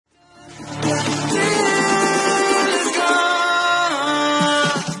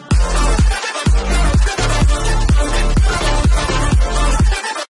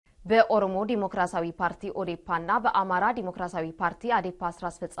ዲሞክራሲያዊ ፓርቲ ኦዴፓና በአማራ ዲሞክራሲያዊ ፓርቲ አዴፓ ስራ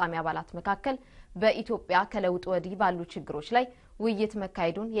አስፈጻሚ አባላት መካከል በኢትዮጵያ ከለውጥ ወዲህ ባሉ ችግሮች ላይ ውይይት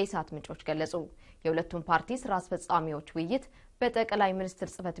መካሄዱን የኢሳት ምንጮች ገለጹ። የሁለቱም ፓርቲ ስራ አስፈጻሚዎች ውይይት በጠቅላይ ሚኒስትር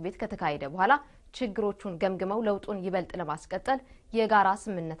ጽፈት ቤት ከተካሄደ በኋላ ችግሮቹን ገምግመው ለውጡን ይበልጥ ለማስቀጠል የጋራ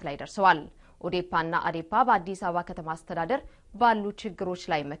ስምምነት ላይ ደርሰዋል። ኦዴፓና አዴፓ በአዲስ አበባ ከተማ አስተዳደር ባሉ ችግሮች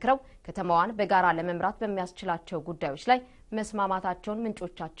ላይ መክረው ከተማዋን በጋራ ለመምራት በሚያስችላቸው ጉዳዮች ላይ መስማማታቸውን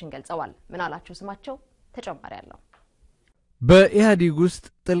ምንጮቻችን ገልጸዋል። ምናላችሁ ስማቸው ተጨማሪ ያለው በኢህአዴግ ውስጥ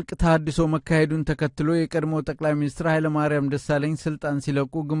ጥልቅ ተሐድሶ መካሄዱን ተከትሎ የቀድሞ ጠቅላይ ሚኒስትር ኃይለ ማርያም ደሳለኝ ስልጣን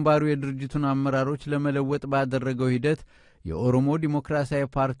ሲለቁ ግንባሩ የድርጅቱን አመራሮች ለመለወጥ ባደረገው ሂደት የኦሮሞ ዲሞክራሲያዊ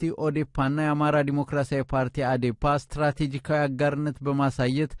ፓርቲ ኦዴፓና የአማራ ዲሞክራሲያዊ ፓርቲ አዴፓ ስትራቴጂካዊ አጋርነት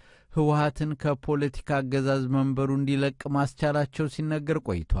በማሳየት ህወሓትን ከፖለቲካ አገዛዝ መንበሩ እንዲለቅ ማስቻላቸው ሲነገር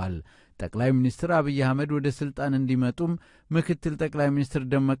ቆይቷል። ጠቅላይ ሚኒስትር አብይ አህመድ ወደ ስልጣን እንዲመጡም ምክትል ጠቅላይ ሚኒስትር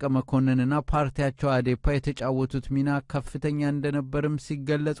ደመቀ መኮንንና ፓርቲያቸው አዴፓ የተጫወቱት ሚና ከፍተኛ እንደነበርም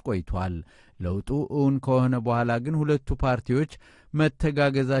ሲገለጽ ቆይቷል። ለውጡ እውን ከሆነ በኋላ ግን ሁለቱ ፓርቲዎች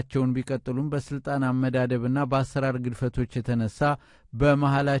መተጋገዛቸውን ቢቀጥሉም በስልጣን አመዳደብና በአሰራር ግድፈቶች የተነሳ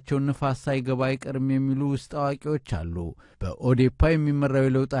በመሃላቸው ንፋስ ሳይገባ አይቀርም የሚሉ ውስጥ አዋቂዎች አሉ። በኦዴፓ የሚመራው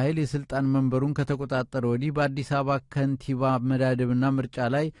የለውጥ ኃይል የስልጣን መንበሩን ከተቆጣጠረ ወዲህ በአዲስ አበባ ከንቲባ አመዳደብና ምርጫ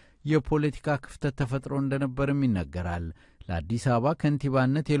ላይ የፖለቲካ ክፍተት ተፈጥሮ እንደነበርም ይነገራል። ለአዲስ አበባ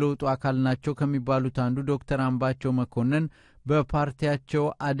ከንቲባነት የለውጡ አካል ናቸው ከሚባሉት አንዱ ዶክተር አምባቸው መኮንን በፓርቲያቸው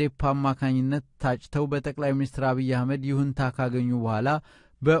አዴፓ አማካኝነት ታጭተው በጠቅላይ ሚኒስትር አብይ አህመድ ይሁንታ ካገኙ በኋላ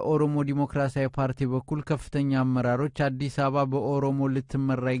በኦሮሞ ዲሞክራሲያዊ ፓርቲ በኩል ከፍተኛ አመራሮች አዲስ አበባ በኦሮሞ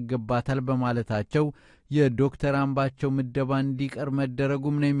ልትመራ ይገባታል በማለታቸው የዶክተር አምባቸው ምደባ እንዲቀር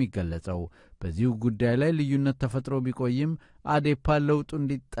መደረጉም ነው የሚገለጸው። በዚሁ ጉዳይ ላይ ልዩነት ተፈጥሮ ቢቆይም አዴፓ ለውጡ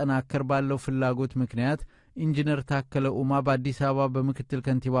እንዲጠናከር ባለው ፍላጎት ምክንያት ኢንጂነር ታከለ ኡማ በአዲስ አበባ በምክትል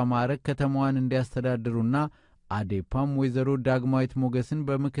ከንቲባ ማዕረግ ከተማዋን እንዲያስተዳድሩና አዴፓም ወይዘሮ ዳግማዊት ሞገስን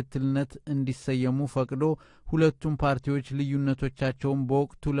በምክትልነት እንዲሰየሙ ፈቅዶ ሁለቱም ፓርቲዎች ልዩነቶቻቸውን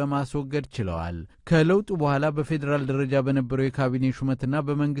በወቅቱ ለማስወገድ ችለዋል። ከለውጡ በኋላ በፌዴራል ደረጃ በነበረው የካቢኔ ሹመትና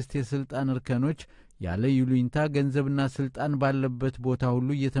በመንግስት የስልጣን እርከኖች ያለ ይሉኝታ ገንዘብና ስልጣን ባለበት ቦታ ሁሉ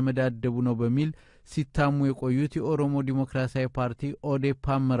እየተመዳደቡ ነው በሚል ሲታሙ የቆዩት የኦሮሞ ዲሞክራሲያዊ ፓርቲ ኦዴፓ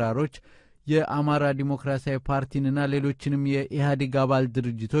አመራሮች የአማራ ዲሞክራሲያዊ ፓርቲንና ሌሎችንም የኢህአዴግ አባል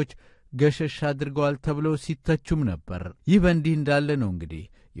ድርጅቶች ገሸሽ አድርገዋል ተብለው ሲተቹም ነበር። ይህ በእንዲህ እንዳለ ነው እንግዲህ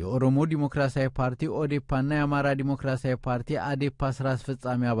የኦሮሞ ዲሞክራሲያዊ ፓርቲ ኦዴፓና የአማራ ዲሞክራሲያዊ ፓርቲ አዴፓ ስራ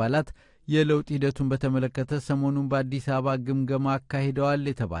አስፈጻሚ አባላት የለውጥ ሂደቱን በተመለከተ ሰሞኑን በአዲስ አበባ ግምገማ አካሂደዋል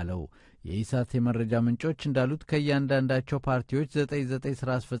የተባለው። የኢሳት የመረጃ ምንጮች እንዳሉት ከእያንዳንዳቸው ፓርቲዎች 99 ስራ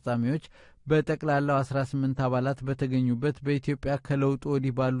አስፈጻሚዎች በጠቅላላው 18 አባላት በተገኙበት በኢትዮጵያ ከለውጡ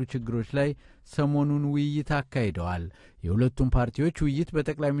ወዲህ ባሉ ችግሮች ላይ ሰሞኑን ውይይት አካሂደዋል። የሁለቱም ፓርቲዎች ውይይት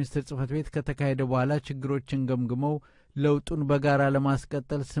በጠቅላይ ሚኒስትር ጽፈት ቤት ከተካሄደ በኋላ ችግሮችን ገምግመው ለውጡን በጋራ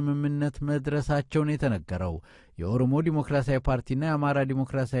ለማስቀጠል ስምምነት መድረሳቸውን የተነገረው። የኦሮሞ ዲሞክራሲያዊ ፓርቲና የአማራ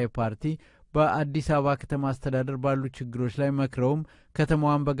ዲሞክራሲያዊ ፓርቲ በአዲስ አበባ ከተማ አስተዳደር ባሉ ችግሮች ላይ መክረውም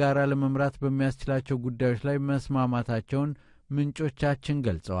ከተማዋን በጋራ ለመምራት በሚያስችላቸው ጉዳዮች ላይ መስማማታቸውን ምንጮቻችን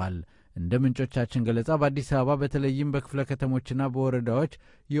ገልጸዋል። እንደ ምንጮቻችን ገለጻ በአዲስ አበባ በተለይም በክፍለ ከተሞችና በወረዳዎች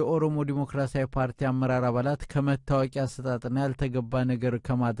የኦሮሞ ዲሞክራሲያዊ ፓርቲ አመራር አባላት ከመታወቂያ አሰጣጥና ያልተገባ ነገር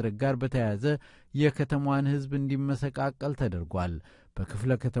ከማድረግ ጋር በተያያዘ የከተማዋን ሕዝብ እንዲመሰቃቀል ተደርጓል።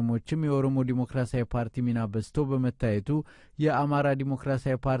 በክፍለ ከተሞችም የኦሮሞ ዲሞክራሲያዊ ፓርቲ ሚና በዝቶ በመታየቱ የአማራ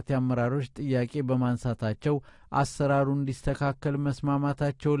ዲሞክራሲያዊ ፓርቲ አመራሮች ጥያቄ በማንሳታቸው አሰራሩ እንዲስተካከል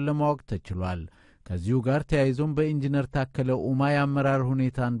መስማማታቸውን ለማወቅ ተችሏል። ከዚሁ ጋር ተያይዞም በኢንጂነር ታከለ ኡማ የአመራር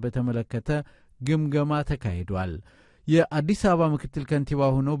ሁኔታን በተመለከተ ግምገማ ተካሂዷል። የአዲስ አበባ ምክትል ከንቲባ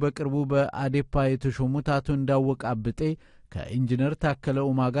ሆነው በቅርቡ በአዴፓ የተሾሙት አቶ እንዳወቅ አብጤ ከኢንጂነር ታከለ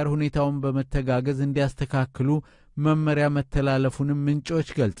ኡማ ጋር ሁኔታውን በመተጋገዝ እንዲያስተካክሉ መመሪያ መተላለፉንም ምንጮች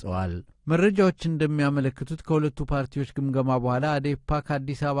ገልጸዋል። መረጃዎች እንደሚያመለክቱት ከሁለቱ ፓርቲዎች ግምገማ በኋላ አዴፓ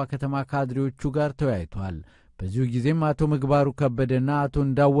ከአዲስ አበባ ከተማ ካድሬዎቹ ጋር ተወያይቷል። በዚሁ ጊዜም አቶ ምግባሩ ከበደና አቶ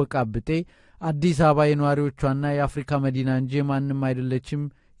እንዳወቅ አብጤ አዲስ አበባ የነዋሪዎቿና የአፍሪካ መዲና እንጂ ማንም አይደለችም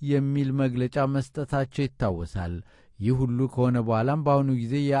የሚል መግለጫ መስጠታቸው ይታወሳል። ይህ ሁሉ ከሆነ በኋላም በአሁኑ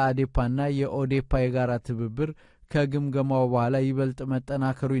ጊዜ የአዴፓና የኦዴፓ የጋራ ትብብር ከግምገማው በኋላ ይበልጥ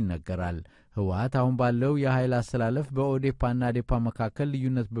መጠናከሩ ይነገራል። ህወሓት አሁን ባለው የኃይል አሰላለፍ በኦዴፓና አዴፓ መካከል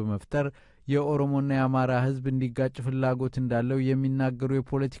ልዩነት በመፍጠር የኦሮሞና የአማራ ህዝብ እንዲጋጭ ፍላጎት እንዳለው የሚናገሩ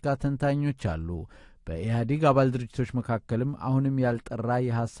የፖለቲካ ተንታኞች አሉ። በኢህአዴግ አባል ድርጅቶች መካከልም አሁንም ያልጠራ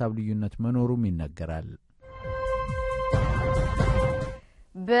የሐሳብ ልዩነት መኖሩም ይነገራል።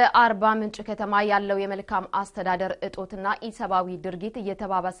 በአርባ ምንጭ ከተማ ያለው የመልካም አስተዳደር እጦትና ኢሰባዊ ድርጊት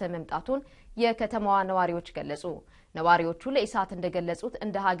እየተባባሰ መምጣቱን የከተማዋ ነዋሪዎች ገለጹ። ነዋሪዎቹ ለኢሳት እንደገለጹት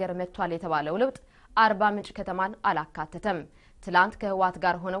እንደ ሀገር መጥቷል የተባለው ለውጥ አርባ ምንጭ ከተማን አላካተተም። ትላንት ከህዋት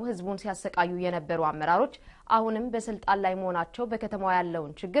ጋር ሆነው ህዝቡን ሲያሰቃዩ የነበሩ አመራሮች አሁንም በስልጣን ላይ መሆናቸው በከተማዋ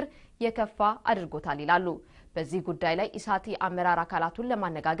ያለውን ችግር የከፋ አድርጎታል ይላሉ። በዚህ ጉዳይ ላይ ኢሳት የአመራር አካላቱን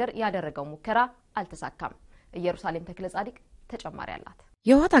ለማነጋገር ያደረገው ሙከራ አልተሳካም። ኢየሩሳሌም ተክለጻዲቅ ተጨማሪ አላት።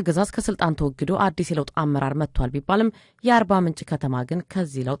 የህዋት አገዛዝ ከስልጣን ተወግዶ አዲስ የለውጥ አመራር መጥቷል ቢባልም የአርባ ምንጭ ከተማ ግን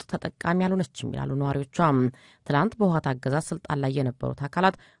ከዚህ ለውጥ ተጠቃሚ ያልሆነችም ይላሉ ነዋሪዎቿ። ትላንት በህዋት አገዛዝ ስልጣን ላይ የነበሩት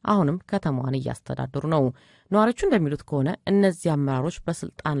አካላት አሁንም ከተማዋን እያስተዳደሩ ነው። ነዋሪዎቹ እንደሚሉት ከሆነ እነዚህ አመራሮች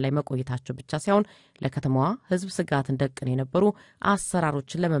በስልጣን ላይ መቆየታቸው ብቻ ሳይሆን ለከተማዋ ህዝብ ስጋትን ደቅነው የነበሩ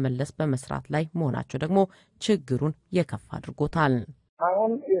አሰራሮችን ለመመለስ በመስራት ላይ መሆናቸው ደግሞ ችግሩን የከፋ አድርጎታል።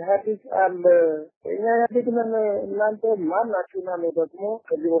 አሁን ኢህአዴግ አለ እኛ ኢህአዴግን እናንተ ማን ናችሁና ነው ደግሞ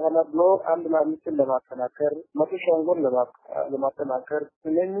ከዚህ በኋላ ብሎ አንድ ማምስን ለማጠናከር መቶ ሻንጎን ለማጠናከር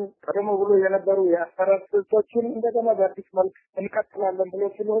እነኚህ ቀደም ብሎ የነበሩ የአሰራር ስልቶችን እንደገና በአዲስ መልክ እንቀጥላለን ብሎ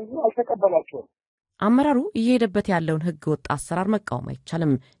ሲሆን አልተቀበላቸውም። አመራሩ እየሄደበት ያለውን ህግ ወጥ አሰራር መቃወም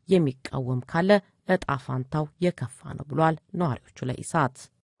አይቻልም። የሚቃወም ካለ እጣ ፋንታው የከፋ ነው ብሏል ነዋሪዎቹ ለኢሳት።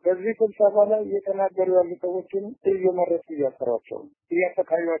 በዚህ ስብሰባ ላይ እየተናገሩ ያሉ ሰዎችን እየመረጡ እያሰሯቸው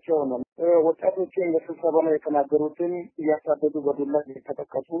እያሰቃዩቸው ነው። ወጣቶችን በስብሰባ ላይ የተናገሩትን እያሳደዱ በዱላ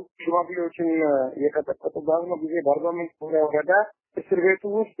እየተጠቀሱ ሽማግሌዎችን እየተጠቀሱ በአሁኑ ጊዜ በአርባ ምንጭ ወረዳ እስር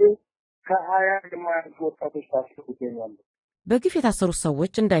ቤቱ ውስጥ ከ20 የማያንሱ ወጣቶች ታስረው ይገኛሉ። በግፍ የታሰሩ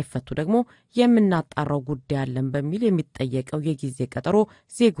ሰዎች እንዳይፈቱ ደግሞ የምናጣራው ጉዳይ አለን በሚል የሚጠየቀው የጊዜ ቀጠሮ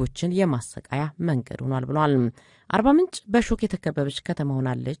ዜጎችን የማሰቃያ መንገድ ሆኗል ብሏል። አርባ ምንጭ በሾክ የተከበበች ከተማ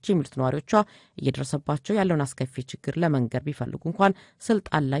ሆናለች የሚሉት ነዋሪዎቿ እየደረሰባቸው ያለውን አስከፊ ችግር ለመንገር ቢፈልጉ እንኳን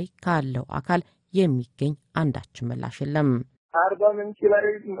ስልጣን ላይ ካለው አካል የሚገኝ አንዳች ምላሽ የለም። አርባ ምንጭ ላይ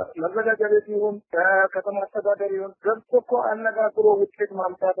መዘጋጃ ቤት ይሁን ከተማ አስተዳደር ይሁን ገብቶ እኮ አነጋግሮ ውጤት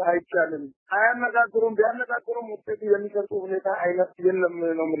ማምጣት አይቻልም። አያነጋግሩም። ቢያነጋግሩም ውጤት የሚሰጡ ሁኔታ አይነት የለም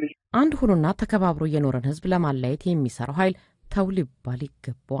ነው የምልሽ። አንድ ሆኖና ተከባብሮ የኖረን ህዝብ ለማለያየት የሚሰራው ኃይል ተው ሊባል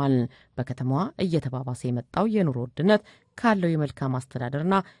ይገባዋል። በከተማዋ እየተባባሰ የመጣው የኑሮ ውድነት ካለው የመልካም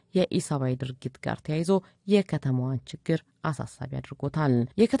አስተዳደርና የኢሰባዊ ድርጊት ጋር ተያይዞ የከተማዋን ችግር አሳሳቢ አድርጎታል።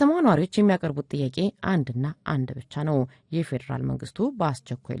 የከተማዋ ነዋሪዎች የሚያቀርቡት ጥያቄ አንድና አንድ ብቻ ነው። የፌደራል መንግስቱ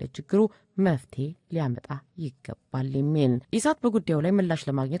በአስቸኳይ ለችግሩ መፍትሄ ሊያመጣ ይገባል የሚል። ኢሳት በጉዳዩ ላይ ምላሽ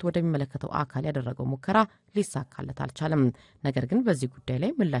ለማግኘት ወደሚመለከተው አካል ያደረገው ሙከራ ሊሳካለት አልቻለም። ነገር ግን በዚህ ጉዳይ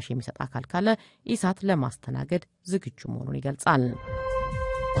ላይ ምላሽ የሚሰጥ አካል ካለ ኢሳት ለማስተናገድ ዝግጁ መሆኑን ይገልጻል።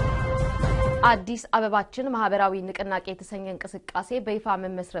 አዲስ አበባችን ማህበራዊ ንቅናቄ የተሰኘ እንቅስቃሴ በይፋ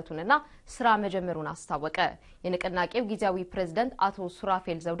መመስረቱንና ስራ መጀመሩን አስታወቀ። የንቅናቄው ጊዜያዊ ፕሬዝዳንት አቶ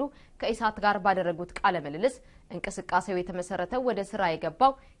ሱራፌል ዘውዱ ከኢሳት ጋር ባደረጉት ቃለ ምልልስ እንቅስቃሴው የተመሰረተው ወደ ስራ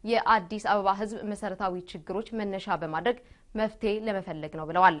የገባው የአዲስ አበባ ህዝብ መሰረታዊ ችግሮች መነሻ በማድረግ መፍትሄ ለመፈለግ ነው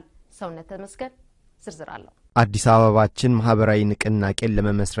ብለዋል። ሰውነት ተመስገን ዝርዝር አለው። አዲስ አበባችን ማህበራዊ ንቅናቄን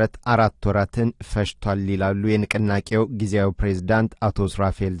ለመመስረት 4 ወራትን ፈጅቷል ይላሉ የንቅናቄው ጊዜያዊ ፕሬዝዳንት አቶ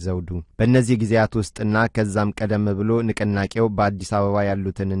ሱራፌል ዘውዱ። በእነዚህ ጊዜያት ውስጥና ከዛም ቀደም ብሎ ንቅናቄው በአዲስ አበባ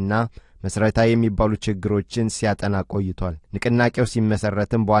ያሉትንና መሰረታዊ የሚባሉ ችግሮችን ሲያጠና ቆይቷል። ንቅናቄው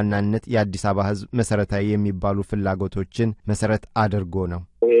ሲመሰረትም በዋናነት የአዲስ አበባ ህዝብ መሰረታዊ የሚባሉ ፍላጎቶችን መሰረት አድርጎ ነው።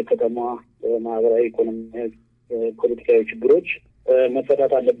 የከተማ ማህበራዊ፣ ኢኮኖሚያዊ፣ ፖለቲካዊ ችግሮች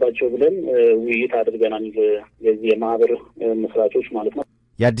መፈታት አለባቸው ብለን ውይይት አድርገናል። የዚህ የማህበር መስራቾች ማለት ነው።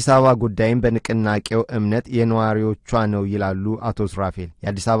 የአዲስ አበባ ጉዳይም በንቅናቄው እምነት የነዋሪዎቿ ነው ይላሉ አቶ ሱራፌል።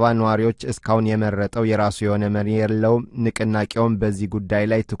 የአዲስ አበባ ነዋሪዎች እስካሁን የመረጠው የራሱ የሆነ መሪ የለውም። ንቅናቄውም በዚህ ጉዳይ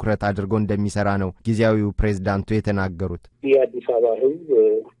ላይ ትኩረት አድርጎ እንደሚሰራ ነው ጊዜያዊው ፕሬዝዳንቱ የተናገሩት። የአዲስ አበባ ህዝብ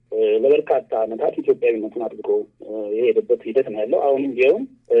ለበርካታ ዓመታት ኢትዮጵያዊነትን አድርጎ የሄደበት ሂደት ነው ያለው። አሁንም ቢሆን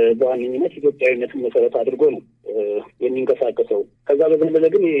በዋነኝነት ኢትዮጵያዊነትን መሰረት አድርጎ ነው የሚንቀሳቀሰው። ከዛ በዘለለ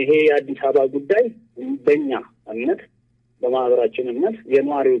ግን ይሄ የአዲስ አበባ ጉዳይ በእኛ እምነት በማህበራችን እምነት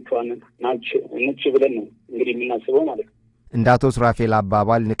የነዋሪዎቿን ነች ብለን ነው እንግዲህ የምናስበው ማለት ነው። እንደ አቶ ሱራፌል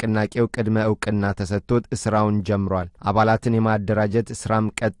አባባል ንቅናቄው ቅድመ ዕውቅና ተሰጥቶት ስራውን ጀምሯል። አባላትን የማደራጀት ስራም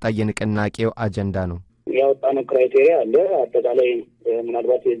ቀጣይ የንቅናቄው አጀንዳ ነው። ያወጣነው ክራይቴሪያ አለ። አጠቃላይ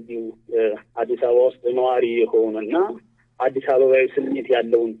ምናልባት የዚህ አዲስ አበባ ውስጥ ነዋሪ የሆነና አዲስ አበባዊ ስሜት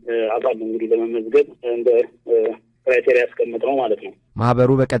ያለውን አባል እንግዲህ ለመመዝገብ እንደ ክራይቴሪያ ያስቀምጠው ማለት ነው። ማህበሩ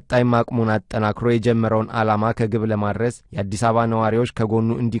በቀጣይ አቅሙን አጠናክሮ የጀመረውን ዓላማ ከግብ ለማድረስ የአዲስ አበባ ነዋሪዎች ከጎኑ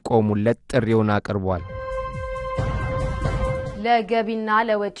እንዲቆሙለት ጥሪውን አቅርቧል። ለገቢና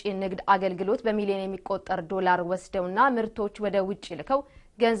ለወጪ ንግድ አገልግሎት በሚሊዮን የሚቆጠር ዶላር ወስደውና ምርቶች ወደ ውጭ ልከው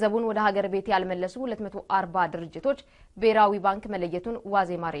ገንዘቡን ወደ ሀገር ቤት ያልመለሱ 240 ድርጅቶች ብሔራዊ ባንክ መለየቱን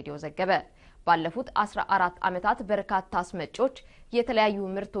ዋዜማ ሬዲዮ ዘገበ። ባለፉት 14 ዓመታት በርካታ አስመጪዎች የተለያዩ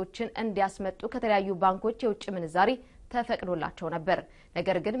ምርቶችን እንዲያስመጡ ከተለያዩ ባንኮች የውጭ ምንዛሪ ተፈቅዶላቸው ነበር።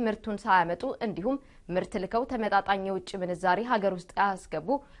 ነገር ግን ምርቱን ሳያመጡ እንዲሁም ምርት ልከው ተመጣጣኝ የውጭ ምንዛሪ ሀገር ውስጥ ያስገቡ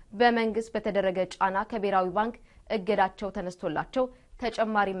በመንግስት በተደረገ ጫና ከብሔራዊ ባንክ እገዳቸው ተነስቶላቸው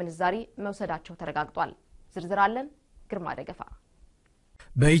ተጨማሪ ምንዛሪ መውሰዳቸው ተረጋግጧል። ዝርዝር አለን። ግርማ ደገፋ።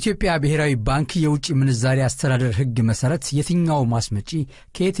 በኢትዮጵያ ብሔራዊ ባንክ የውጭ ምንዛሪ አስተዳደር ሕግ መሰረት የትኛው ማስመጪ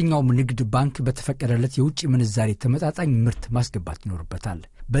ከየትኛው ንግድ ባንክ በተፈቀደለት የውጭ ምንዛሪ ተመጣጣኝ ምርት ማስገባት ይኖርበታል።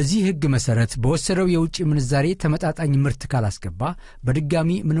 በዚህ ሕግ መሰረት በወሰደው የውጭ ምንዛሪ ተመጣጣኝ ምርት ካላስገባ በድጋሚ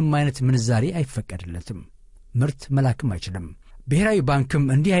ምንም አይነት ምንዛሪ አይፈቀድለትም፣ ምርት መላክም አይችልም። ብሔራዊ ባንክም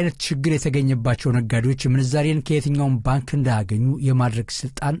እንዲህ አይነት ችግር የተገኘባቸው ነጋዴዎች ምንዛሪን ከየትኛው ባንክ እንዳያገኙ የማድረግ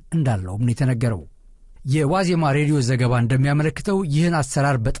ስልጣን እንዳለውም ነው የተነገረው። የዋዜማ ሬዲዮ ዘገባ እንደሚያመለክተው ይህን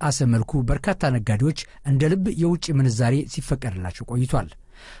አሰራር በጣሰ መልኩ በርካታ ነጋዴዎች እንደ ልብ የውጭ ምንዛሪ ሲፈቀድላቸው ቆይቷል።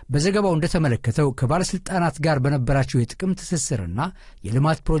 በዘገባው እንደተመለከተው ከባለስልጣናት ጋር በነበራቸው የጥቅም ትስስርና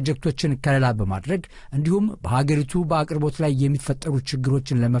የልማት ፕሮጀክቶችን ከለላ በማድረግ እንዲሁም በሀገሪቱ በአቅርቦት ላይ የሚፈጠሩ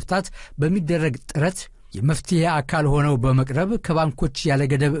ችግሮችን ለመፍታት በሚደረግ ጥረት የመፍትሄ አካል ሆነው በመቅረብ ከባንኮች ያለ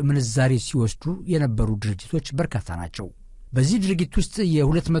ገደብ ምንዛሪ ሲወስዱ የነበሩ ድርጅቶች በርካታ ናቸው። በዚህ ድርጊት ውስጥ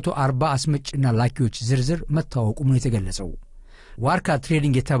የ240 አስመጭና ላኪዎች ዝርዝር መታወቁም ነው የተገለጸው። ዋርካ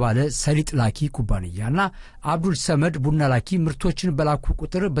ትሬዲንግ የተባለ ሰሊጥ ላኪ ኩባንያና አብዱል ሰመድ ቡና ላኪ ምርቶችን በላኩ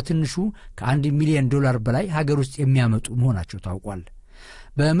ቁጥር በትንሹ ከ$1 ሚሊዮን በላይ ሀገር ውስጥ የሚያመጡ መሆናቸው ታውቋል።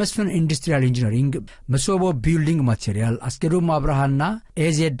 በመስፍን ኢንዱስትሪያል ኢንጂነሪንግ፣ መሶቦ ቢልዲንግ ማቴሪያል፣ አስገዶም አብርሃና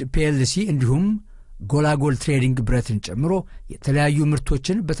ኤዜድ ፒኤልሲ እንዲሁም ጎላጎል ትሬዲንግ ብረትን ጨምሮ የተለያዩ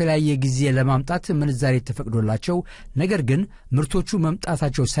ምርቶችን በተለያየ ጊዜ ለማምጣት ምንዛሬ ተፈቅዶላቸው ነገር ግን ምርቶቹ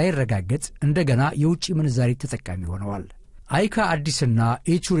መምጣታቸው ሳይረጋገጥ እንደገና የውጭ ምንዛሬ ተጠቃሚ ሆነዋል። አይካ አዲስና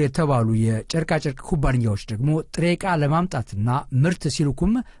ኢቹር የተባሉ የጨርቃጨርቅ ኩባንያዎች ደግሞ ጥሬ ዕቃ ለማምጣትና ምርት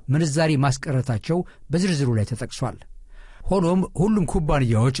ሲልኩም ምንዛሬ ማስቀረታቸው በዝርዝሩ ላይ ተጠቅሷል። ሆኖም ሁሉም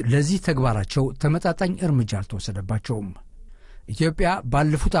ኩባንያዎች ለዚህ ተግባራቸው ተመጣጣኝ እርምጃ አልተወሰደባቸውም። ኢትዮጵያ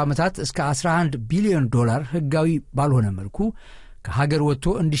ባለፉት ዓመታት እስከ $11 ቢሊዮን ሕጋዊ ባልሆነ መልኩ ከሀገር ወጥቶ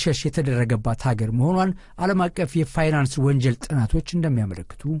እንዲሸሽ የተደረገባት ሀገር መሆኗን ዓለም አቀፍ የፋይናንስ ወንጀል ጥናቶች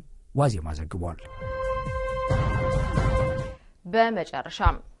እንደሚያመለክቱ ዋዜማ ዘግቧል።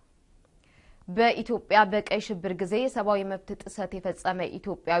 በመጨረሻም በኢትዮጵያ በቀይ ሽብር ጊዜ የሰብአዊ መብት ጥሰት የፈጸመ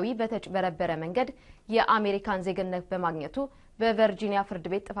ኢትዮጵያዊ በተጭበረበረ መንገድ የአሜሪካን ዜግነት በማግኘቱ በቨርጂኒያ ፍርድ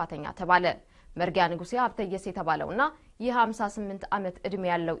ቤት ጥፋተኛ ተባለ። መርጊያ ንጉሴ ሀብተየስ የተባለውና የ58 ዓመት ዕድሜ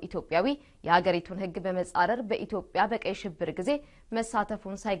ያለው ኢትዮጵያዊ የሀገሪቱን ሕግ በመጻረር በኢትዮጵያ በቀይ ሽብር ጊዜ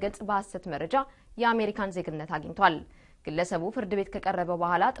መሳተፉን ሳይገልጽ በሐሰት መረጃ የአሜሪካን ዜግነት አግኝቷል። ግለሰቡ ፍርድ ቤት ከቀረበ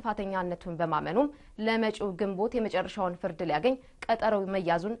በኋላ ጥፋተኛነቱን በማመኑም ለመጪው ግንቦት የመጨረሻውን ፍርድ ሊያገኝ ቀጠሮው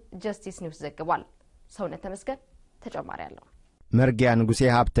መያዙን ጀስቲስ ኒውስ ዘግቧል። ሰውነት ተመስገን ተጨማሪ ያለው። መርጊያ ንጉሴ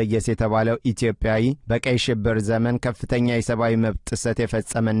ሀብተየስ የተባለው ኢትዮጵያዊ በቀይ ሽብር ዘመን ከፍተኛ የሰብአዊ መብት ጥሰት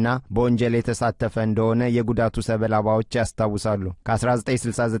የፈጸመና በወንጀል የተሳተፈ እንደሆነ የጉዳቱ ሰለባዎች ያስታውሳሉ።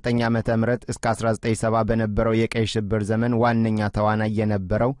 ከ1969 ዓመተ ምህረት እስከ 1970 በነበረው የቀይ ሽብር ዘመን ዋነኛ ተዋናይ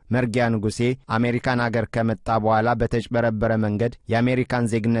የነበረው መርጊያ ንጉሴ አሜሪካን ሀገር ከመጣ በኋላ በተጭበረበረ መንገድ የአሜሪካን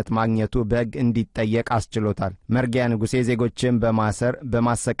ዜግነት ማግኘቱ በሕግ እንዲጠየቅ አስችሎታል። መርጊያ ንጉሴ ዜጎችን በማሰር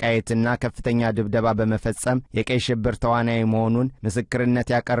በማሰቃየትና ከፍተኛ ድብደባ በመፈጸም የቀይ ሽብር ተዋናይ መሆኑን ምስክርነት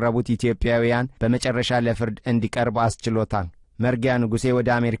ያቀረቡት ኢትዮጵያውያን በመጨረሻ ለፍርድ እንዲቀርብ አስችሎታል። መርጊያ ንጉሴ ወደ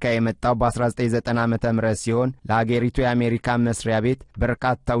አሜሪካ የመጣው በ1990 ዓመተ ምህረት ሲሆን ለሀገሪቱ የአሜሪካ መስሪያ ቤት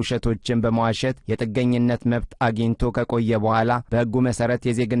በርካታ ውሸቶችን በመዋሸት የጥገኝነት መብት አግኝቶ ከቆየ በኋላ በሕጉ መሰረት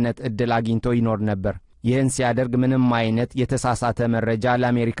የዜግነት ዕድል አግኝቶ ይኖር ነበር። ይህን ሲያደርግ ምንም አይነት የተሳሳተ መረጃ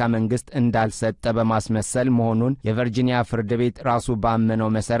ለአሜሪካ መንግስት እንዳልሰጠ በማስመሰል መሆኑን የቨርጂኒያ ፍርድ ቤት ራሱ ባመነው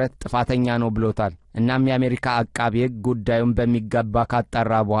መሰረት ጥፋተኛ ነው ብሎታል። እናም የአሜሪካ አቃቤ ሕግ ጉዳዩን በሚገባ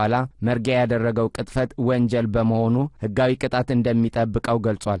ካጣራ በኋላ መርጊያ ያደረገው ቅጥፈት ወንጀል በመሆኑ ሕጋዊ ቅጣት እንደሚጠብቀው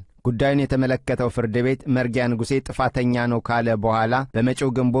ገልጿል። ጉዳዩን የተመለከተው ፍርድ ቤት መርጊያ ንጉሴ ጥፋተኛ ነው ካለ በኋላ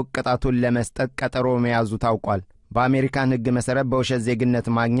በመጪው ግንቦት ቅጣቱን ለመስጠት ቀጠሮ መያዙ ታውቋል። በአሜሪካን ሕግ መሰረት በውሸት ዜግነት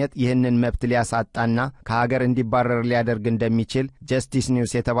ማግኘት ይህንን መብት ሊያሳጣና ከሀገር እንዲባረር ሊያደርግ እንደሚችል ጀስቲስ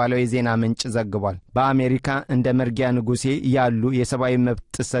ኒውስ የተባለው የዜና ምንጭ ዘግቧል። በአሜሪካ እንደ መርጊያ ንጉሴ ያሉ የሰብአዊ መብት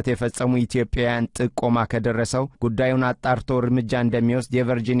ጥሰት የፈጸሙ ኢትዮጵያውያን ጥቆማ ከደረሰው ጉዳዩን አጣርቶ እርምጃ እንደሚወስድ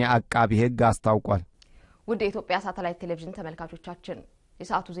የቨርጂኒያ አቃቢ ሕግ አስታውቋል። ውድ የኢትዮጵያ ሳተላይት ቴሌቪዥን ተመልካቾቻችን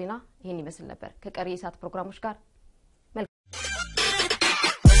የሰዓቱ ዜና ይህን ይመስል ነበር። ከቀሪ የኢሳት ፕሮግራሞች ጋር መልካም